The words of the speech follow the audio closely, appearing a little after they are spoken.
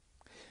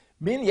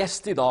Min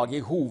gjest I dag I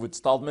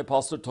hovedstaden med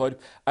pastor Torp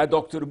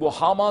dr.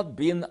 Mohammed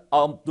bin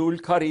Abdul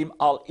Karim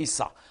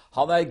al-Issa.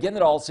 Han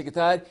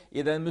generalsekretær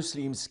I den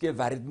muslimske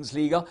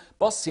verdensliga,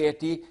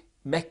 basert I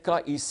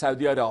Mekka I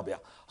Saudi-Arabia.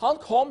 Han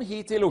kom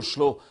hit til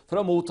Oslo for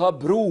å motta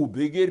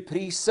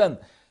Brobyggerprisen,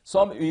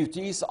 som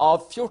utgis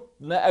av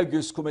 14.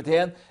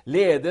 augustkomiteen,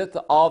 ledet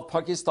av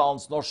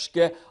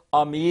pakistansnorske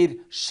Amir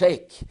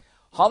Sheikh.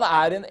 Han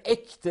en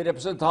ekte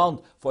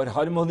representant for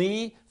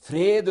harmoni,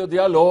 fred og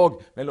dialog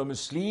mellom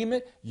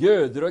muslimer,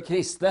 jøder og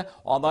kristne,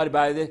 og han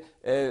arbeider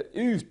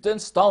uten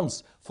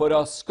stans for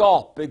å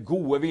skape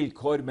gode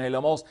vilkår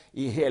mellom oss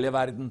I hele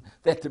verden.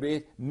 Dette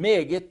blir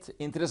meget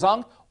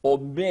interessant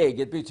og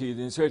meget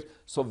betydningsfullt,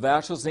 så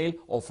vær så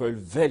snill og følg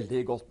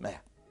veldig godt med.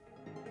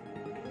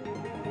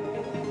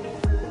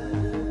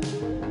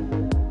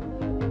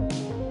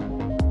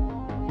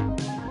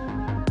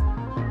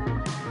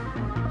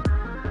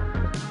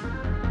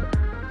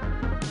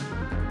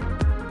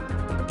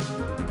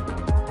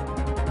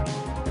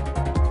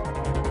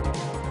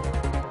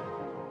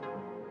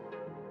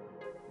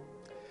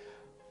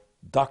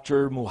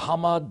 Dr.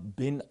 Mohammed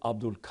bin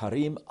Abdul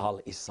Karim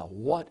al-Issa,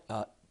 what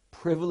a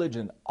privilege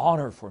and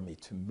honor for me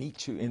to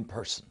meet you in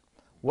person.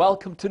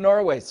 Welcome to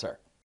Norway, sir.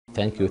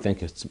 Thank you.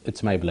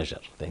 It's my pleasure.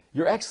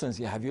 Your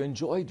Excellency, have you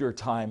enjoyed your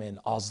time in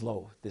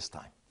Oslo this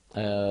time?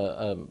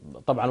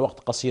 طبعا وقت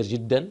قصير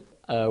جدا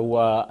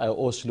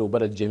وأوسلو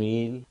بلد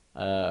جميل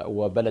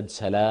وبلد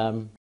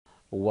سلام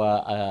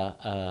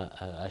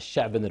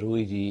والشعب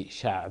النرويجي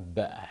شعب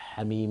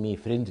حميمي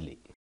فريندلي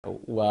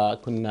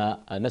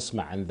وكنا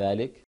نسمع عن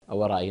ذلك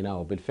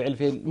ورأيناه بالفعل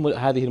في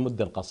هذه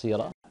المدة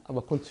القصيرة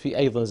وكنت في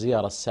أيضا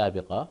زيارة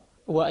سابقة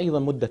وأيضا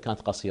مدة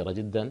كانت قصيرة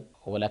جدا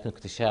ولكن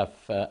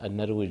اكتشاف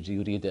النرويج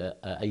يريد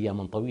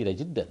أياما طويلة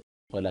جدا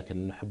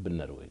ولكن نحب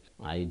النرويج.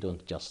 I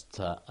don't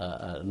just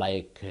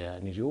like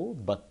Nijo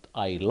but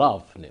I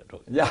love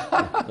Norway. Yeah.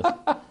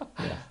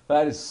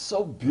 That is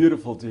so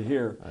beautiful to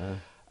hear.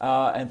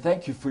 And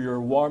thank you for your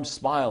warm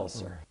smile,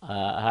 sir.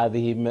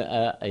 هذه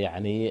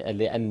يعني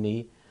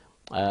لأني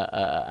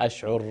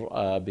أشعر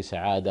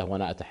بسعادة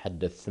وأنا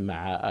أتحدث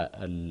مع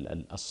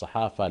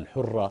الصحافة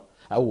الحرة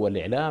أو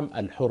الإعلام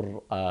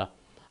الحر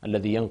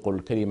الذي ينقل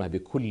الكلمة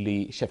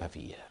بكل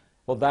شفافية.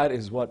 Well, that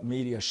is what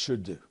media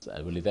should do.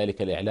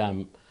 ولذلك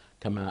الإعلام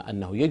كما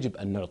أنه يجب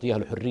أن نعطيه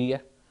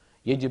الحرية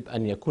يجب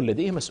أن يكون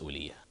لديه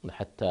مسؤولية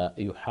حتى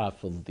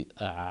يحافظ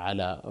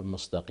على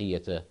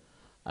مصداقيته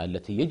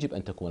التي يجب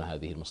أن تكون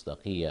هذه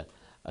المصداقية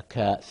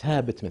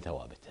كثابت من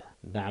ثوابته.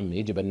 نعم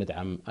يجب أن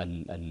ندعم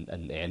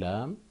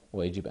الإعلام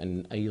ويجب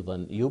أن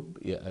أيضا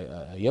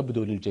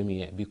يبدو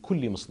للجميع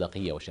بكل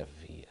مصداقية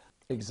وشفافية.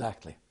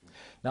 Exactly.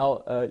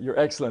 Now, Your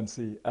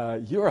Excellency,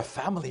 you're a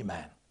family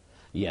man.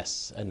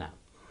 Yes, نعم.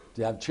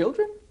 Do you have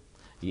children?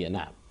 Yeah,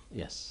 نعم.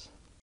 Yes.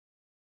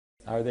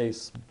 Are they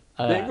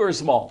big or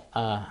small?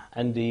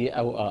 عندي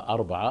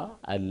 4.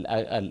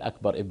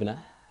 الأكبر ابنة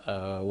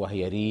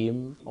وهي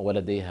ريم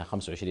ولديها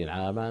 25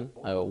 عاما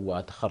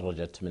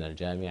وتخرجت من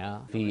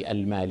الجامعة في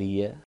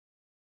المالية.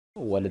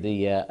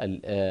 ولدي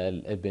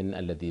الابن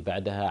الذي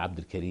بعدها عبد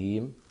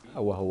الكريم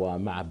وهو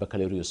مع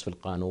بكالوريوس في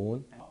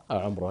القانون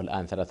عمره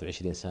الآن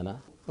 23 سنة.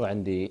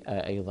 وعندي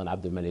أيضا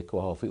عبد الملك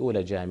وهو في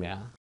أولى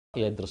جامعة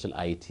يدرس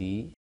IT.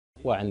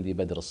 وعندي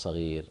بدر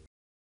الصغير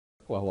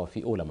وهو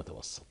في أولى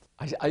متوسط.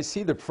 I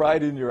see the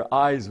pride in your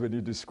eyes when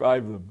you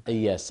describe them.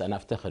 Yes, أنا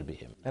أفتخر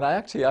بهم. And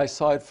I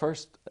saw it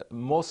first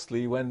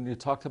mostly when you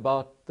talked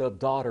about the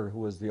daughter who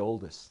was the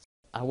oldest.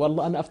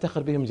 والله أنا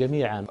أفتخر بهم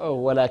جميعا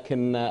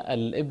ولكن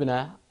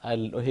الابنة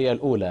هي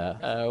الأولى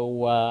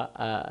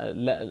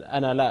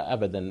وأنا لا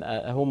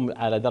أبدا هم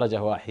على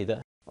درجة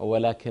واحدة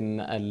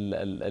ولكن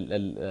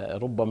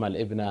ربما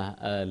الابنة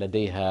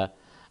لديها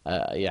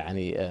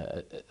يعني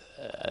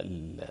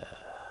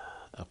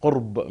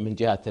قرب من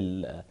جهة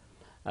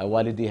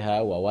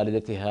والدها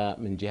ووالدتها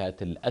من جهة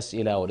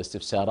الأسئلة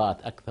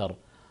والاستفسارات أكثر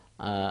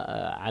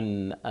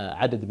عن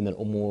عدد من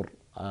الأمور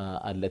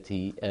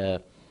التي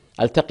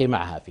ألتقي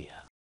معها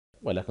فيها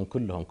ولكن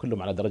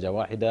كلهم على درجة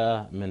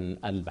واحدة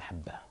من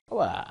المحبة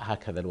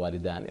وهكذا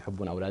الوالدان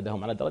يحبون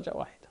أولادهم على درجة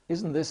واحدة.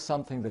 Isn't this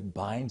something that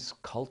binds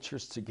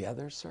cultures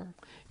together, sir?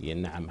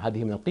 نعم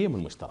هذه من القيم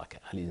المشتركة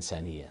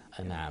الإنسانية.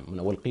 نعم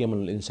والقيم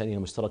الإنسانية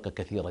المشتركة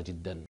كثيرة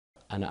جدا.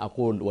 أنا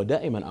أقول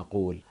ودائما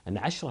أقول أن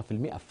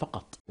 10%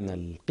 فقط من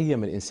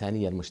القيم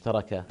الإنسانية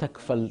المشتركة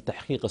تكفل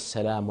تحقيق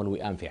السلام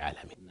والوئام في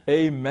عالمنا.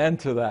 Amen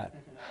to that.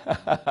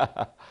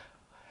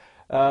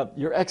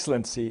 Your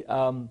Excellency,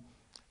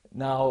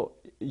 now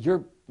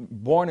you're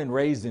born and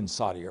raised in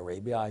Saudi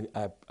Arabia,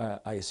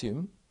 I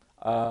assume.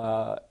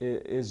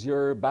 Is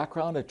your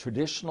background a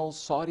traditional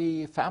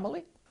Saudi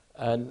family?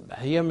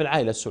 هي من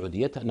العائلة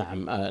السعودية.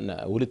 نعم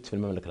أنا ولدت في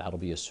المملكة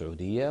العربية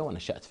السعودية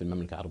ونشأت في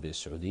المملكة العربية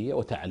السعودية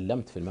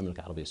وتعلمت في المملكة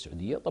العربية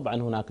السعودية. طبعا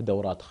هناك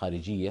دورات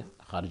خارجية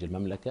خارج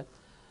المملكة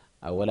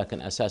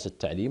ولكن أساس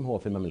التعليم هو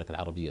في المملكة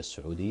العربية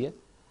السعودية.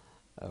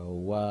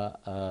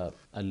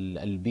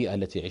 والبيئة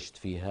التي عشت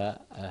فيها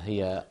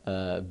هي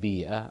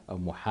بيئة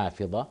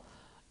محافظة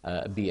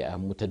بيئة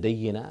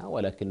متدينة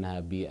ولكنها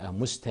بيئة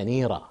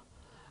مستنيرة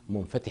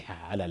منفتحة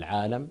على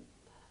العالم،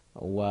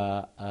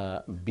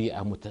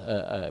 وبيئة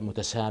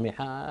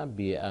متسامحة،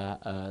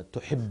 بيئة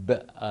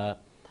تحب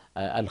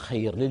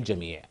الخير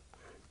للجميع.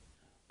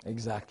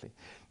 Exactly.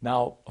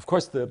 Now, of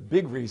course, the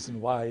big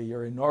reason why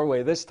you're in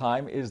Norway this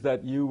time is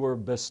that you were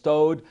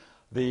bestowed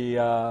the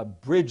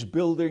Bridge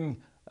Building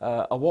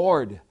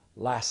Award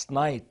last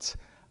night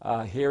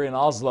here in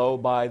Oslo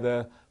by the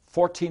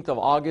 14th of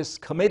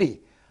August Committee,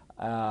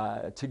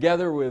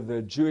 together with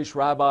the Jewish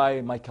Rabbi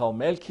Michael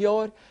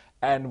Melchior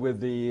and with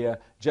the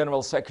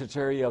General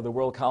Secretary of the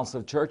World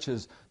Council of Churches,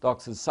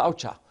 Dr.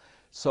 Saucha.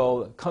 So,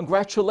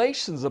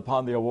 congratulations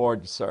upon the award,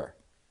 sir.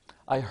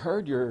 I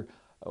heard your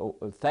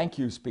thank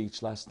you speech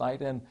last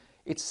night, and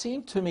it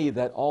seemed to me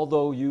that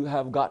although you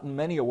have gotten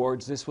many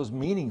awards, this was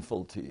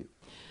meaningful to you.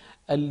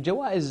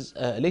 الجوائز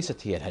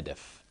ليست هي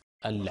الهدف،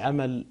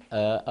 العمل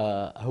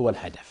هو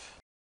الهدف.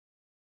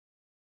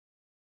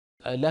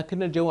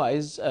 لكن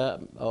الجوائز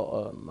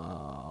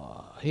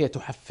هي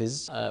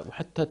تحفز،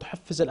 وحتى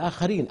تحفز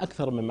الآخرين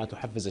أكثر مما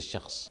تحفز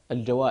الشخص.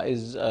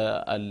 الجوائز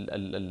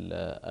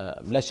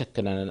لا شك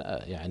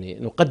أننا يعني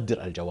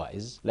نقدر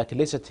الجوائز، لكن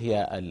ليست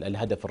هي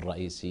الهدف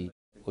الرئيسي،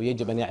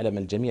 ويجب أن يعلم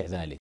الجميع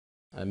ذلك.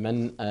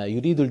 من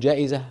يريد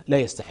الجائزة لا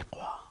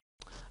يستحقها،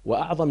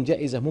 وأعظم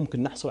جائزة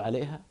ممكن نحصل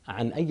عليها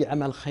عن أي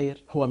عمل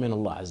خير هو من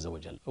الله عز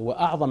وجل،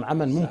 وأعظم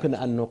عمل ممكن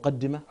أن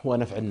نقدمه هو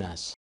نفع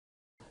الناس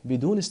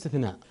بدون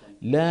استثناء.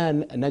 لا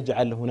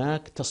نجعل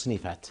هناك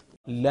تصنيفات،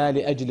 لا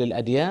لأجل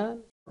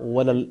الأديان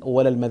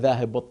ولا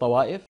المذاهب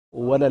والطوائف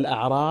ولا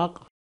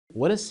الأعراق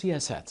ولا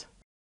السياسات،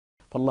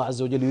 فالله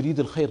عز وجل يريد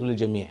الخير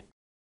للجميع،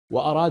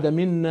 وأراد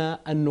منا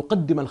أن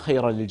نقدم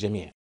الخير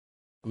للجميع.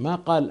 ما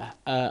قال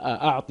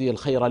أعطي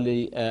الخير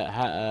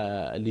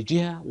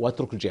لجهة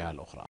وأترك الجهة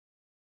الأخرى.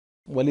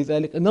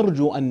 ولذلك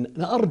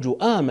أرجو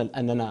آمل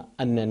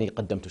أنني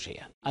قدمت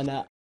شيئا.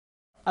 أنا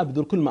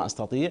أبذل كل ما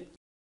أستطيع،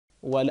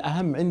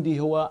 والأهم عندي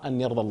هو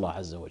أن يرضى الله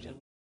عز وجل.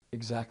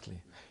 Exactly.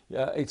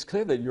 Yeah, it's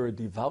clear that you're a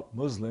devout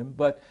Muslim,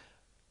 but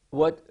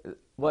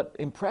what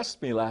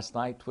impressed me last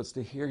night was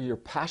to hear your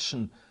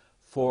passion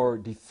for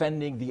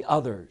defending the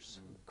others,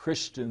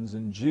 Christians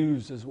and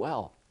Jews as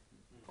well.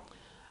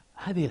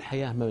 هذه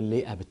الحياة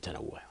مليئة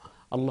بالتنوع.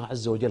 الله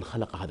عز وجل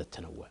خلق هذا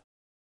التنوع،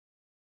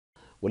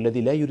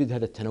 والذي لا يريد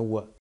هذا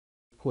التنوع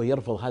هو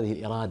يرفض هذه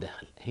الإرادة،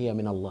 هي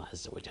من الله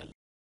عز وجل.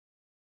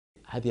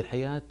 هذه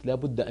الحياة لا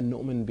بد أن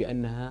نؤمن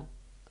بأنها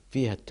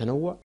فيها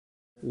التنوع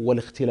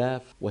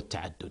والاختلاف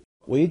والتعدد،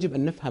 ويجب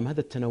أن نفهم هذا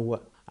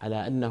التنوع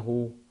على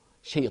أنه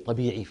شيء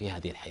طبيعي في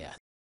هذه الحياة،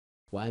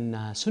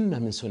 وأنها سنة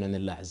من سنن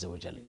الله عز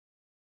وجل.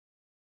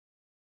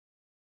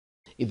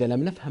 إذا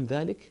لم نفهم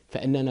ذلك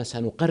فإننا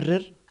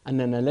سنقرر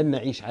أننا لن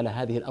نعيش على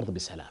هذه الأرض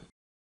بسلام.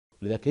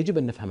 لذلك يجب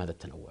أن نفهم هذا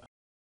التنوع،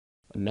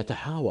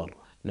 نتحاور،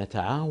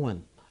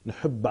 نتعاون،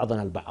 نحب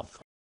بعضنا البعض.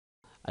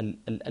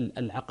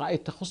 العقائد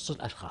تخص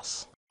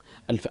الأشخاص،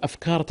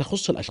 الأفكار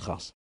تخص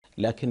الأشخاص،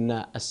 لكن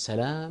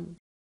السلام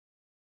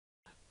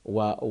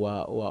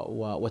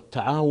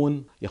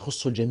والتعاون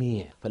يخص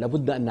الجميع، فلا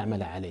بد أن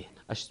نعمل عليه.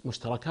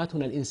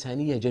 مشتركاتنا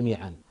الإنسانية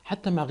جميعا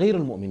حتى مع غير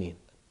المؤمنين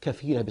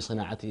كفيلة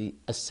بصناعة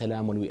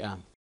السلام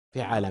والوئام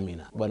في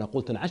عالمنا،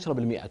 ونقول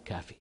 10%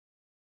 كافي.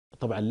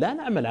 طبعا لا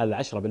نعمل على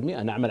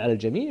 10%، نعمل على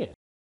الجميع،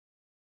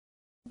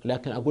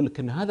 لكن أقول لك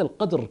أن هذا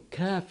القدر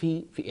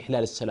كافي في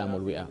إحلال السلام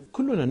والوئام.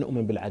 كلنا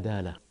نؤمن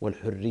بالعدالة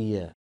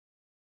والحرية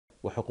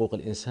وحقوق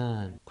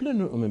الإنسان، كلنا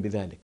نؤمن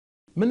بذلك.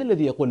 من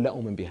الذي يقول لا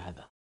أؤمن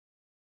بهذا؟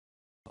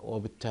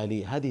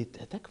 وبالتالي هذه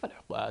تكفل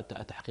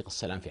تحقيق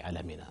السلام في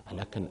عالمنا.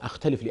 لكن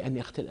أختلف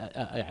لأني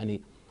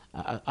يعني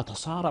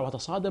أتصارع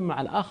وأتصادم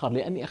مع الآخر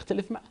لأني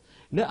أختلف معه.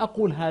 لا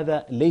أقول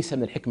هذا ليس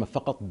من الحكمة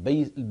فقط،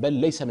 بل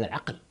ليس من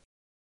العقل.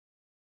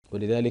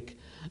 ولذلك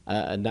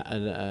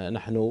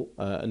نحن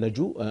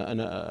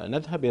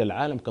نذهب إلى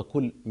العالم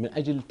ككل من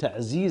أجل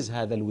تعزيز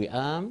هذا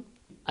الوئام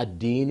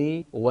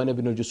الديني،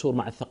 ونبني الجسور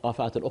مع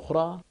الثقافات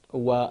الأخرى،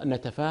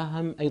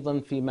 ونتفاهم أيضا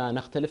فيما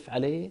نختلف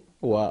عليه،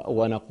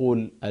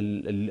 ونقول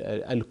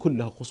الكل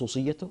له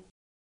خصوصيته،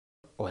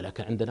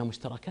 ولكن عندنا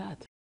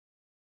مشتركات.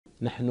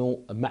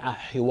 نحن مع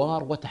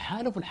حوار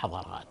وتحالف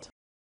الحضارات،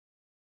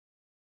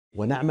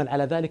 ونعمل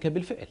على ذلك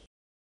بالفعل.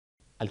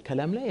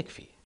 الكلام لا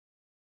يكفي،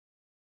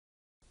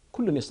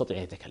 كل يستطيع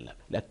أن يتكلم،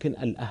 لكن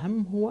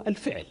الأهم هو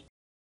الفعل.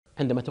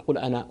 عندما تقول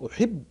أنا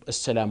أحب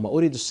السلام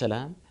وأريد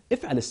السلام،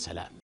 افعل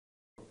السلام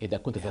إذا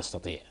كنت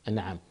تستطيع.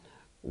 نعم،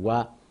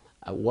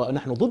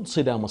 ونحن ضد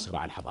صدام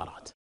وصراع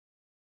الحضارات.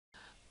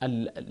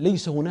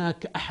 ليس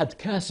هناك أحد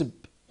كاسب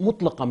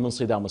مطلقا من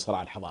صدام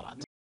وصراع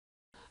الحضارات.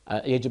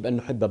 يجب أن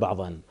نحب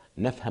بعضا،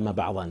 نفهم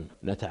بعضا،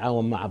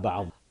 نتعاون مع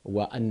بعض،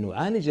 وأن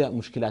نعالج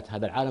مشكلات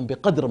هذا العالم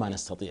بقدر ما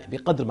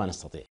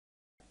نستطيع.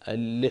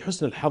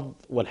 لحسن الحظ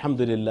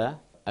والحمد لله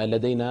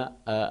لدينا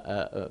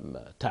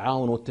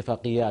تعاون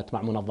واتفاقيات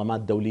مع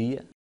منظمات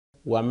دولية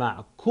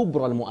ومع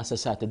كبرى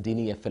المؤسسات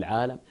الدينية في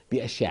العالم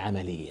بأشياء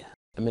عملية،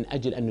 من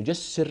أجل أن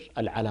نجسر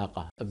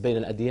العلاقة بين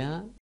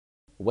الأديان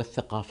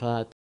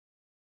والثقافات،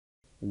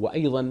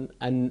 وأيضا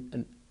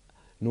أن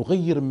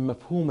نغير من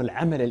مفهوم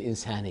العمل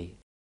الإنساني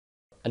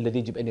الذي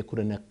يجب أن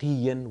يكون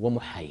نقيا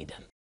ومحايدا.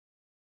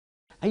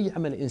 أي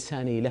عمل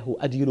إنساني له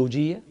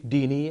أيديولوجية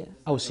دينية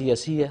أو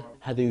سياسية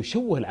هذا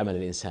يشوه العمل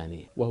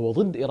الإنساني، وهو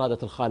ضد إرادة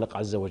الخالق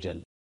عز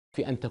وجل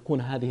في أن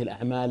تكون هذه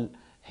الأعمال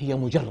هي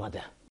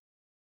مجردة.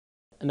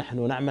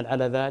 نحن نعمل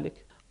على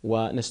ذلك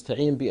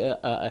ونستعين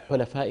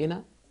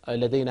بحلفائنا.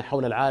 لدينا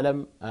حول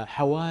العالم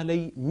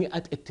حوالي 100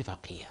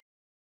 اتفاقية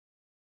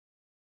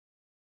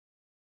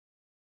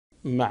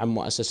مع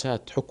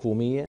مؤسسات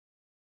حكومية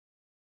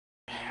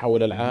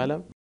حول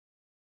العالم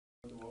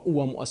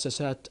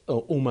ومؤسسات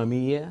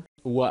أممية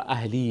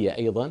وأهلية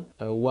أيضا،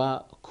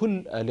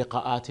 وكل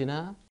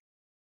لقاءاتنا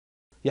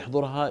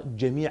يحضرها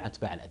جميع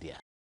أتباع الأديان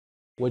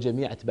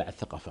وجميع أتباع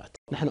الثقافات.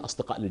 نحن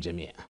أصدقاء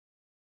للجميع،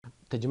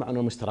 تجمعنا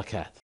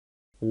المشتركات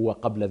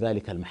وقبل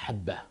ذلك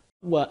المحبة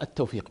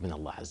والتوفيق من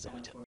الله عز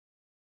وجل.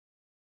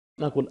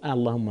 نقول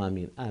اللهم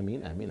آمين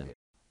آمين آمين آمين.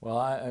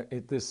 Well,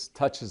 this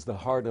touches the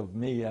heart of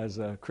me as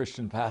a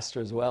Christian pastor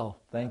as well.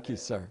 Thank you,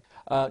 sir.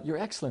 Your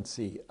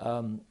Excellency,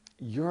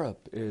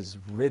 Europe is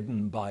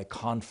ridden by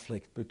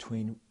conflict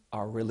between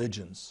our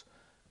religions,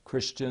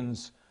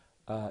 Christians,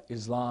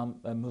 Islam,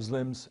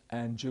 Muslims,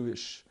 and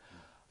Jewish.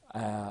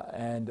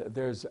 And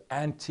there's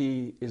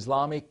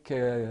anti-Islamic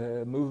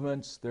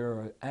movements, there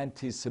are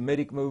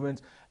anti-Semitic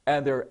movements, and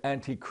there are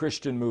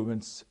anti-Christian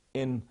movements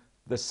in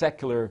the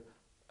secular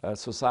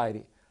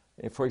society.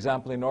 For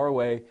example, in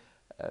Norway,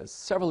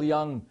 several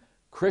young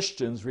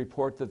Christians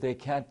report that they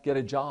can't get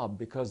a job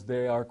because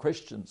they are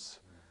Christians.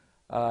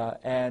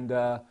 And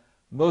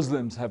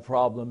Muslims have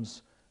problems,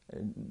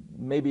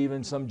 maybe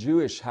even some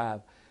Jewish have.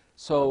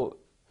 So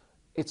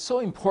it's so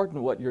important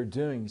what you're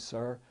doing,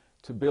 sir,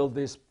 to build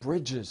these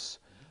bridges.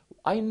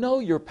 I know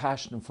you're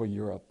passionate for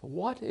Europe.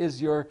 What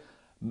is your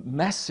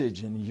message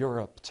in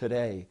Europe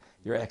today,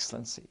 Your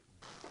Excellency?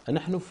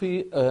 نحن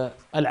في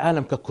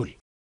العالم ككل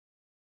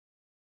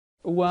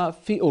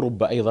وفي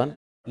أوروبا أيضا،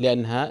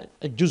 لأنها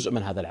جزء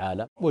من هذا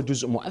العالم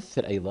وجزء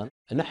مؤثر أيضا،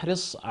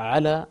 نحرص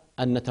على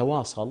أن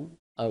نتواصل،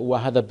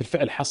 وهذا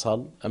بالفعل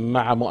حصل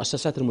مع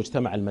مؤسسات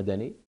المجتمع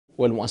المدني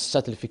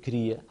والمؤسسات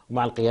الفكرية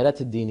ومع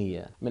القيادات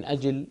الدينية، من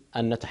أجل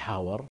أن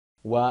نتحاور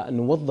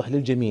ونوضح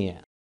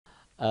للجميع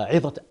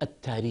عظة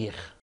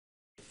التاريخ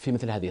في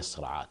مثل هذه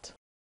الصراعات،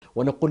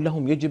 ونقول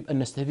لهم يجب أن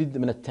نستفيد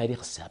من التاريخ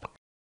السابق،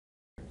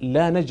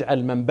 لا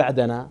نجعل من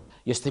بعدنا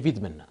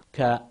يستفيد منا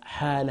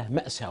كحالة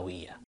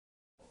مأساوية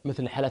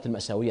مثل الحالات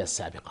المأساوية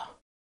السابقة.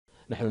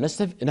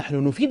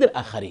 نحن نفيد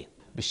الآخرين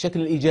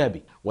بالشكل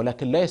الإيجابي،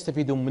 ولكن لا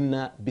يستفيدون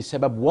منا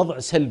بسبب وضع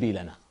سلبي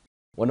لنا،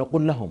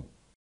 ونقول لهم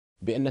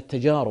بأن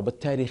التجارب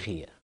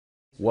التاريخية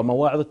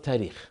ومواعظ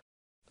التاريخ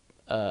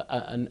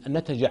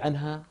نتج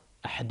عنها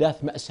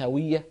أحداث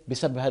مأساوية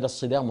بسبب هذا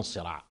الصدام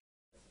والصراع،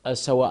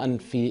 سواء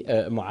في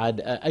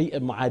أي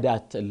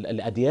معاداة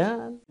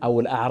الأديان أو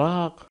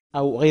الأعراق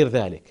أو غير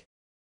ذلك.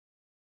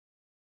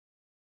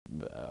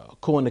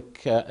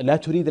 كونك لا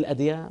تريد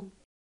الأديان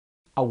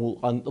أو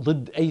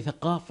ضد أي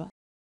ثقافة،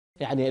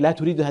 يعني لا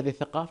تريد هذه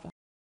الثقافة،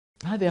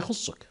 هذا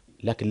يخصك،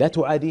 لكن لا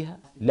تعاديها،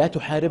 لا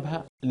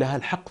تحاربها، لها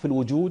الحق في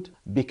الوجود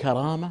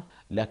بكرامة،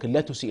 لكن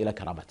لا تسيء إلى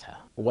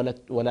كرامتها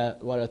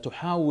ولا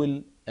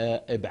تحاول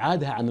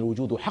إبعادها عن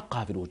الوجود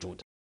وحقها في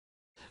الوجود.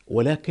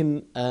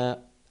 ولكن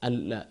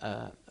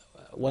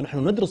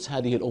ونحن ندرس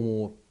هذه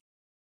الأمور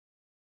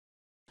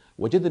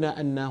وجدنا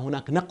أن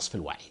هناك نقص في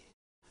الوعي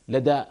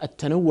لدى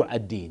التنوع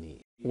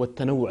الديني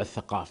والتنوع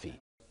الثقافي.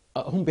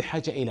 هم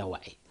بحاجة إلى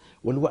وعي،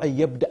 والوعي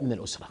يبدأ من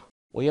الأسرة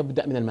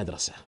ويبدأ من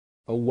المدرسة،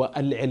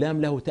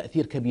 والإعلام له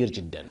تأثير كبير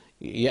جدا.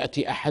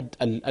 يأتي أحد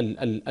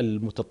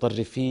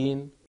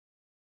المتطرفين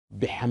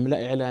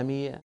بحملة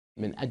إعلامية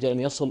من أجل أن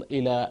يصل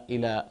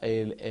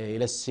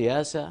إلى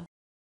السياسة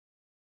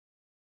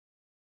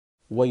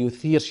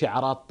ويثير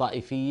شعارات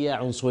طائفية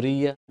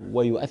عنصرية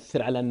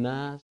ويؤثر على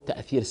الناس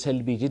تأثير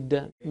سلبي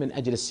جدا من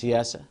أجل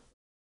السياسة.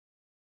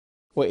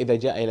 وإذا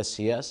جاء إلى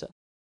السياسة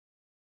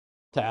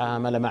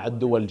تعامل مع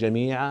الدول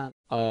جميعا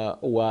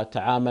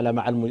وتعامل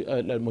مع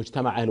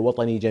المجتمع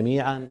الوطني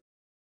جميعا،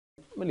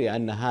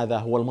 لأن هذا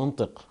هو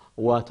المنطق،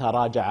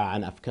 وتراجع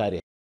عن أفكاره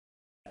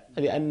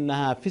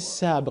لأنها في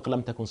السابق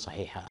لم تكن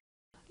صحيحة.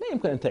 لا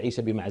يمكن أن تعيش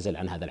بمعزل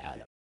عن هذا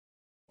العالم،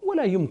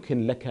 ولا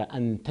يمكن لك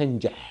أن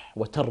تنجح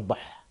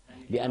وتربح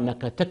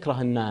لأنك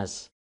تكره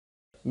الناس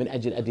من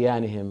أجل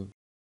أديانهم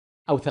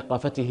أو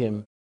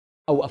ثقافتهم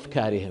أو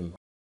أفكارهم.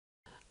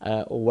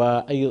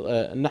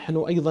 ونحن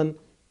أيضا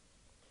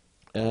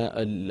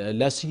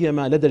لا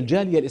سيما لدى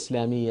الجالية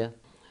الإسلامية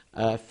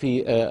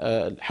في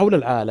حول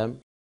العالم،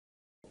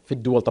 في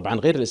الدول طبعا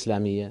غير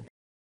الإسلامية،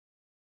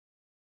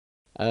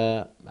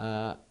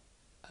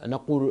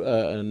 نقول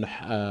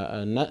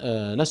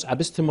نسعى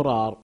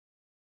باستمرار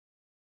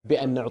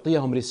بأن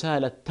نعطيهم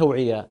رسالة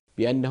توعية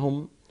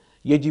بأنهم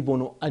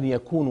يجب أن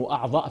يكونوا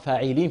أعضاء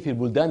فاعلين في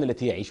البلدان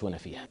التي يعيشون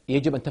فيها.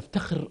 يجب أن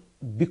تفتخر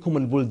بكم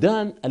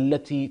البلدان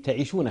التي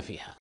تعيشون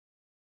فيها.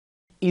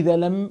 إذا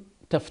لم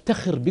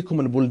تفتخر بكم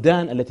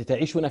البلدان التي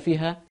تعيشون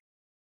فيها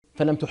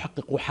فلم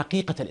تحققوا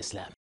حقيقة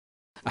الإسلام.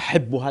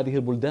 أحبوا هذه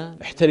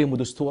البلدان، احترموا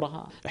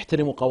دستورها،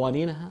 احترموا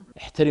قوانينها،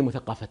 احترموا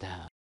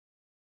ثقافتها،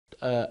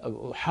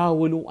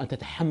 حاولوا أن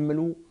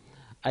تتحملوا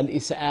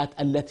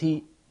الإساءات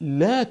التي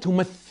لا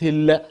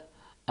تمثل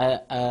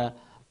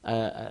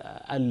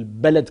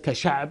البلد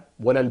كشعب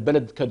ولا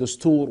البلد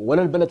كدستور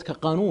ولا البلد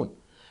كقانون.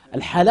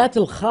 الحالات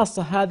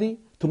الخاصة هذه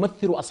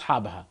تمثل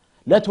أصحابها،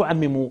 لا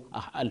تعمموا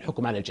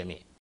الحكم على الجميع.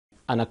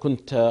 أنا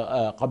كنت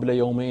قبل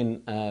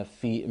يومين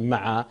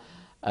مع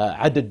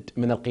عدد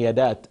من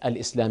القيادات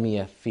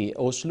الإسلامية في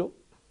أوسلو،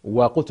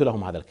 وقلت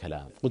لهم هذا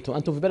الكلام. قلت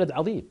أنتم في بلد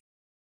عظيم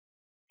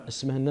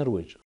اسمه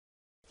النرويج،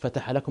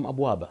 فتح لكم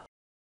أبوابه،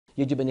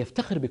 يجب أن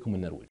يفتخر بكم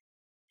النرويج.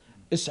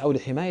 اسعوا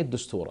لحماية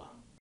دستوره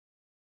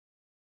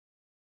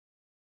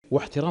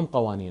واحترام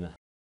قوانينه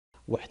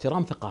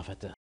واحترام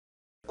ثقافته.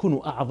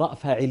 كونوا أعضاء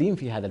فاعلين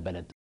في هذا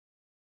البلد.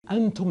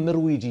 أنتم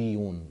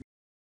نرويجيون،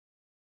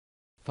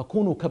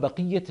 فكونوا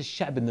كبقية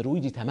الشعب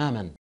النرويجي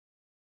تماما.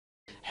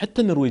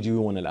 حتى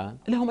النرويجيون الآن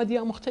لهم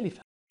أديان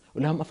مختلفة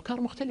ولهم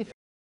أفكار مختلفة،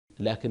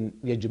 لكن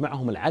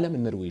يجمعهم العلم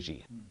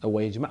النرويجي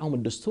ويجمعهم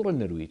الدستور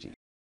النرويجي.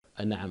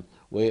 نعم،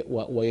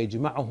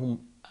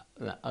 ويجمعهم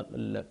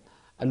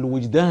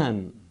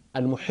الوجدان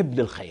المحب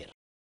للخير.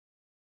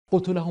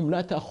 قلت لهم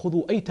لا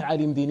تأخذوا أي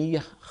تعاليم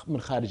دينية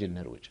من خارج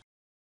النرويج.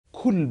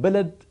 كل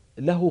بلد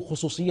له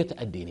خصوصية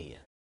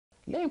الدينية،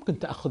 لا يمكن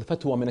تأخذ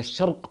فتوى من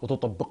الشرق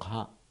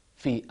وتطبقها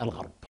في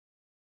الغرب.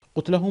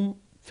 قلت لهم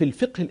في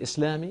الفقه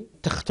الإسلامي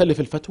تختلف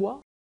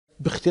الفتوى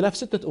باختلاف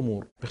 6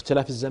 أمور: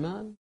 باختلاف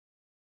الزمان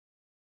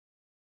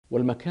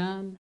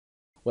والمكان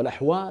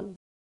والأحوال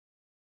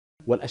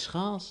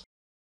والأشخاص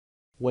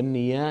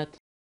والنيات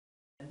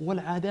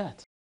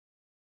والعادات.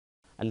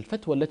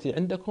 الفتوى التي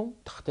عندكم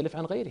تختلف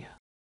عن غيرها،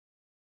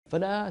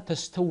 فلا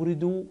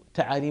تستوردوا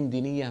تعاليم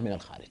دينية من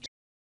الخارج.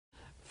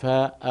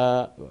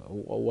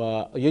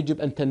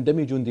 ويجب أن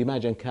تندمجوا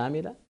اندماجا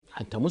كاملا.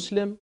 أنت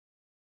مسلم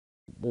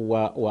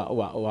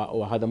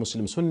وهذا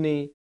مسلم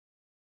سني،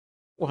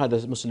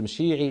 وهذا مسلم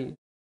شيعي،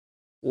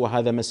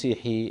 وهذا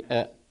مسيحي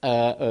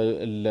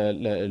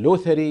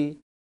لوثري،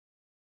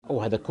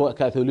 وهذا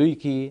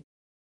كاثوليكي،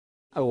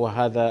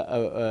 وهذا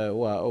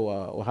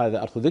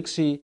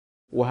أرثوذكسي،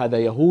 وهذا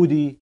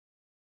يهودي.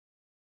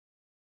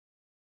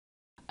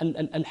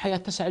 الحياة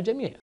تسع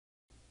الجميع،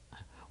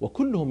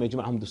 وكلهم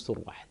يجمعهم دستور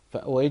واحد،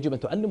 ويجب أن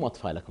تعلموا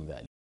أطفالكم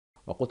ذلك.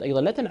 وقلت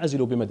أيضا لا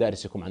تنعزلوا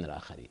بمدارسكم عن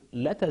الآخرين،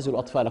 لا تعزلوا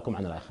أطفالكم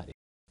عن الآخرين،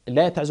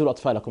 لا تعزلوا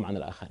أطفالكم عن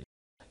الآخرين.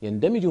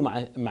 يندمجوا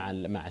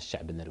مع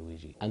الشعب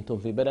النرويجي. أنتم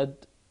في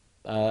بلد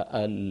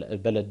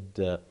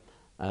البلد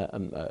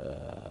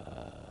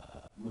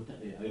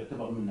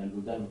يعتبر من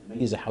البلدان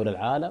المتميزة حول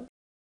العالم،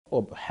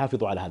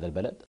 وحافظوا على هذا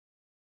البلد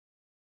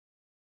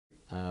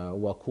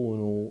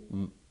وكونوا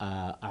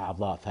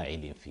أعضاء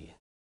فاعلين فيه،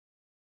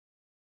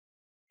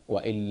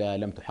 وإلا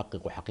لم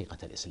تحققوا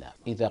حقيقة الإسلام.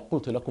 إذا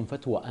قلت لكم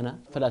فتوى أنا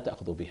فلا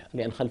تأخذوا بها،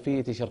 لأن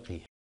خلفيتي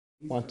شرقية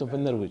وأنتم في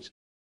النرويج.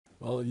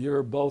 Well,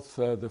 you're both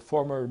the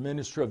former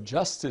Minister of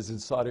Justice in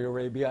Saudi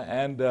Arabia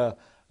and a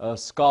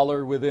scholar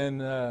within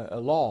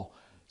law.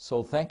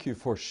 So thank you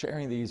for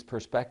sharing these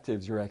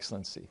perspectives, Your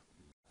Excellency.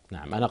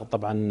 نعم، أنا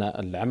طبعا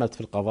عملت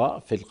في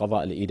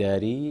القضاء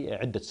الإداري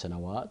عدة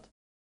سنوات،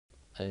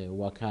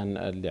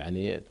 وكان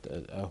يعني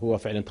هو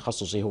فعلا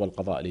تخصصي هو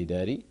القضاء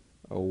الإداري،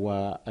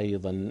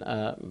 وأيضا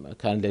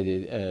كان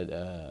لدي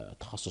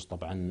تخصص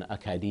طبعا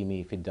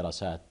أكاديمي في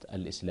الدراسات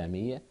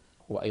الإسلامية،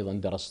 وأيضا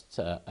درست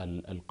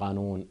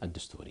القانون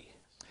الدستوري.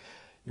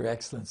 Your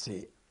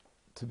Excellency,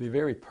 to be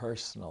very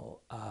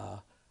personal,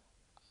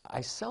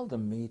 I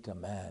seldom meet a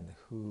man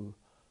who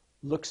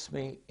looks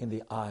me in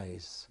the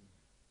eyes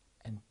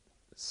and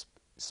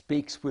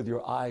speaks with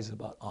your eyes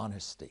about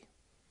honesty.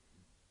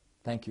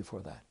 Thank you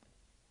for that.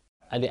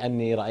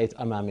 لأني رأيت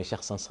أمامي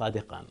شخصا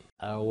صادقا،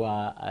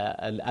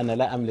 وأنا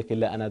لا أملك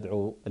إلا أن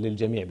أدعو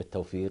للجميع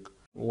بالتوفيق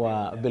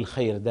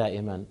وبالخير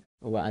دائما،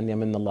 وأن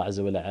يمن الله عز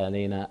وجل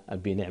علينا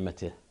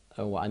بنعمته،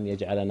 وأن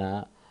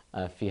يجعلنا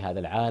في هذا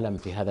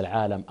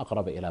العالم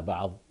أقرب إلى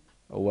بعض،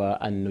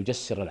 وأن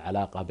نجسر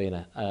العلاقة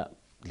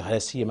لا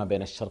سيما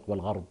بين الشرق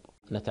والغرب،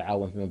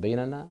 نتعاون فيما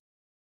بيننا،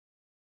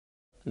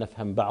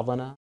 نفهم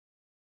بعضنا،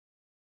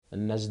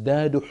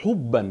 نزداد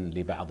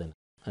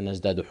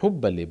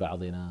حبا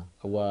لبعضنا،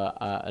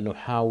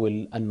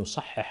 ونحاول أن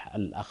نصحح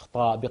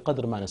الأخطاء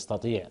بقدر ما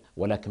نستطيع،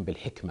 ولكن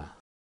بالحكمة،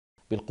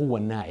 بالقوة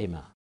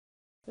الناعمة،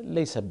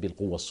 ليس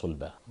بالقوة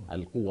الصلبة.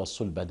 القوة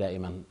الصلبة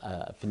دائما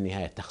في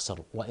النهاية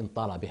تخسر وإن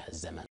طال بها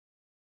الزمن.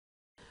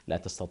 لا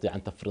تستطيع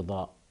أن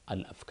تفرض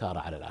الأفكار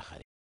على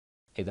الآخرين.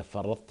 إذا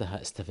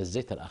فرضتها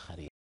استفزيت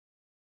الآخرين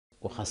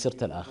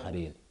وخسرت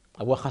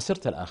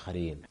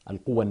الآخرين.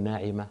 القوة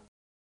الناعمة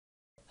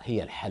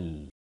هي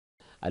الحل،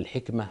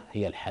 الحكمة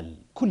هي الحل.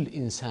 كل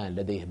إنسان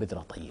لديه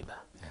بذرة طيبة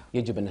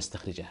يجب أن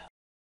نستخرجها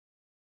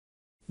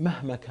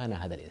مهما كان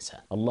هذا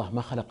الإنسان. الله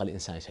ما خلق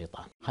الإنسان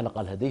شيطان،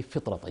 خلق لديه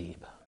فطرة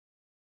طيبة،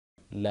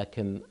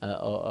 لكن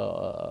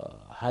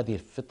هذه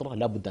الفطرة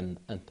لابد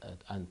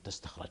أن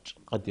تستخرج.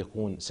 قد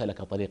يكون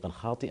سلك طريقا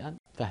خاطئا،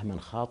 فهما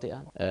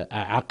خاطئا،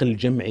 عقل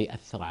جمعي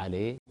أثر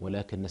عليه،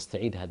 ولكن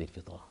نستعيد هذه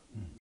الفطرة،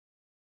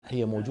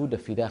 هي موجودة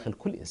في داخل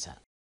كل إنسان،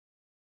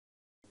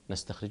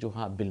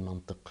 نستخرجها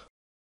بالمنطق،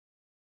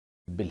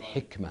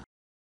 بالحكمة،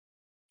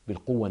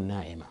 بالقوة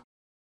الناعمة،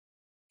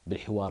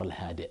 بالحوار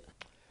الهادئ.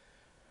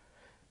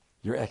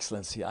 Your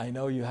Excellency, I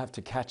know you have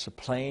to catch a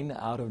plane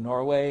out of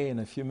Norway in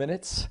a few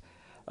minutes,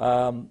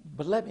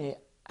 but let me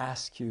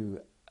ask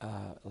you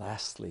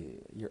lastly,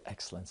 Your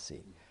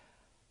Excellency,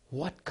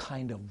 what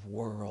kind of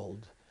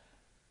world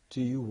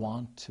do you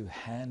want to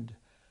hand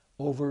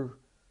over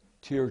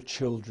to your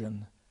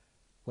children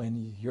when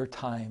your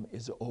time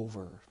is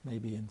over,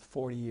 maybe in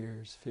 40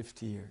 years,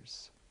 50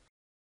 years?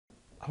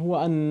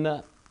 هو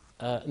أن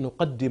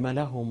نقدم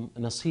لهم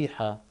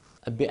نصيحة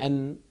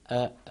بأن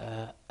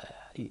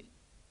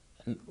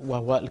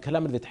وهو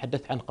الكلام الذي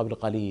تحدثت عنه قبل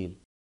قليل،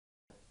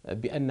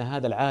 بأن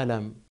هذا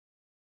العالم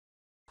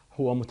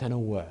هو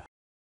متنوع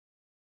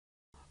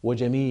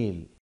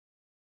وجميل،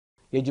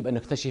 يجب أن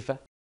نكتشفه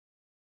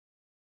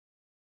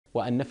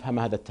وأن نفهم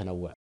هذا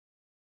التنوع،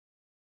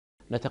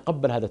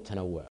 نتقبل هذا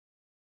التنوع.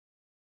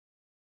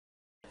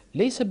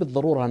 ليس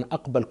بالضرورة أن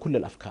أقبل كل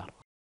الأفكار،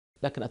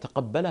 لكن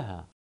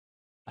أتقبلها،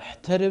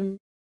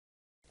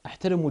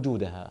 أحترم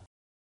وجودها،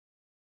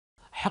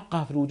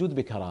 حقها في الوجود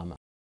بكرامة.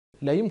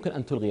 لا يمكن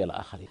أن تلغي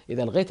الآخرين.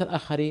 إذا ألغيت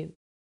الآخرين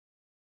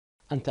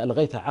أنت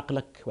ألغيت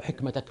عقلك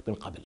وحكمتك من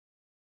قبل.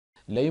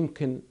 لا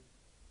يمكن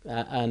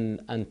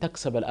أن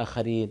تكسب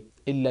الآخرين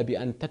إلا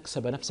بأن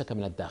تكسب نفسك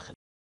من الداخل.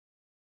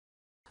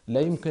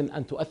 لا يمكن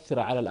أن تؤثر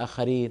على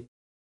الآخرين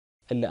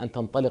إلا أن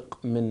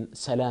تنطلق من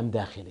سلام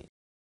داخلي.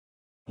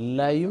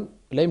 لا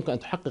يمكن أن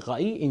تحقق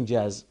أي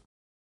إنجاز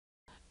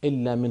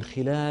إلا من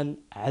خلال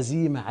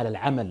عزيمة على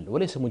العمل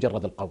وليس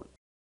مجرد القول.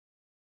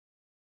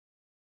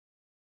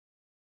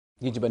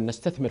 يجب أن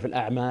نستثمر في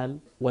الأعمال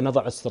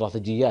ونضع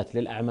استراتيجيات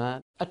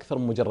للأعمال أكثر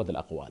من مجرد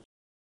الأقوال.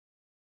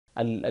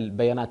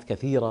 البيانات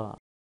كثيرة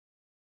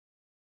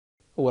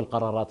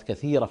والقرارات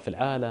كثيرة في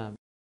العالم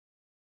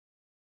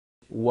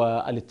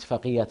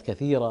والاتفاقيات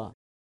كثيرة،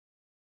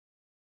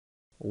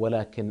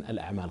 ولكن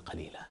الأعمال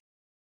قليلة.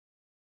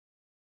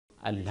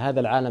 هذا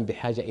العالم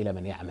بحاجة إلى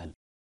من يعمل.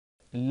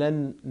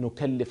 لن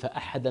نكلف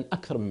أحدا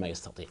أكثر مما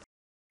يستطيع.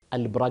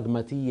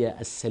 البراغماتية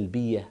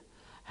السلبية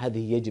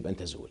هذه يجب أن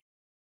تزول.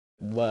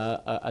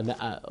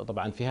 وأنا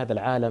طبعا في هذا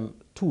العالم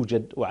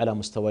توجد وعلى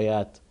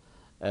مستويات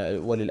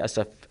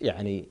وللأسف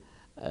يعني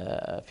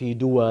في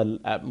دول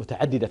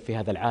متعددة في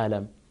هذا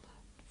العالم،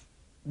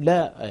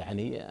 لا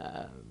يعني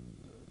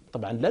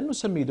طبعا لن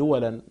نسمي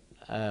دولا،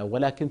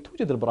 ولكن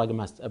توجد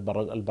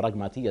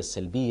البراغماتية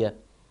السلبية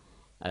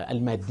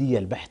المادية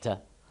البحتة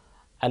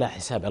على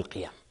حساب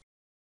القيم.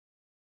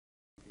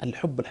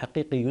 الحب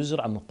الحقيقي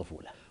يزرع من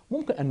الطفولة،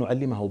 ممكن أن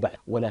نعلمه بعد،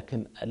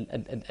 ولكن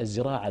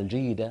الزراعة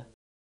الجيدة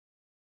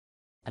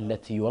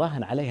التي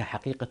يراهن عليها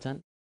حقيقة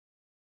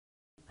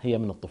هي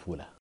من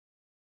الطفولة.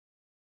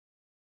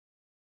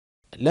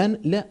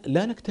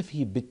 لا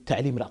نكتفي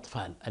بالتعليم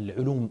الأطفال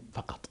العلوم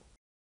فقط.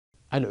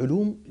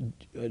 العلوم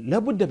لا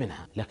بد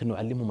منها، لكن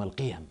نعلمهم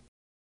القيم.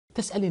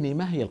 تسألني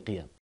ما هي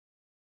القيم؟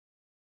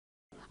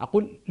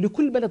 أقول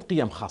لكل بلد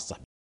قيم خاصة.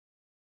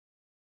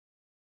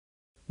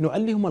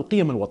 نعلمهم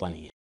القيم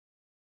الوطنية،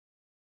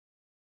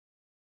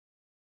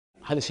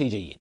 هذا شيء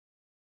جيد،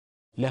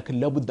 لكن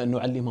لا بد أن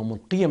نعلمهم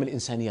القيم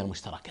الإنسانية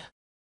المشتركة،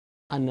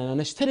 أننا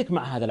نشترك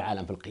مع هذا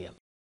العالم في القيم.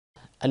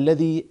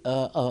 الذي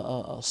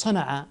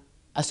صنع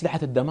أسلحة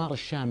الدمار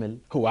الشامل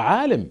هو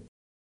عالم،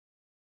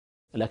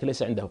 لكن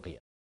ليس عنده قيم.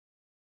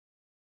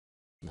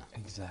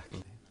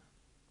 Exactly.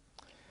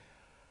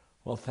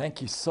 Well,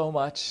 thank you so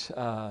much,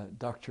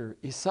 Dr.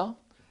 Issa,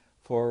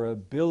 for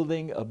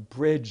building a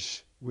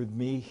bridge with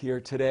me here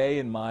today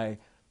and my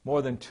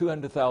more than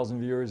 200,000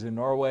 viewers in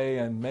Norway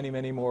and many,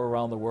 many more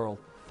around the world.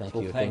 Thank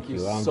so you. Thank you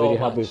I'm so very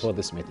much. happy for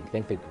this meeting.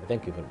 Thank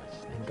you very much.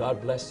 And God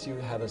bless you.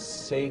 Have a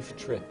safe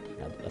trip.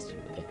 God bless you.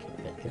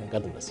 Thank you.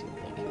 God bless you.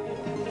 Thank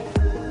you.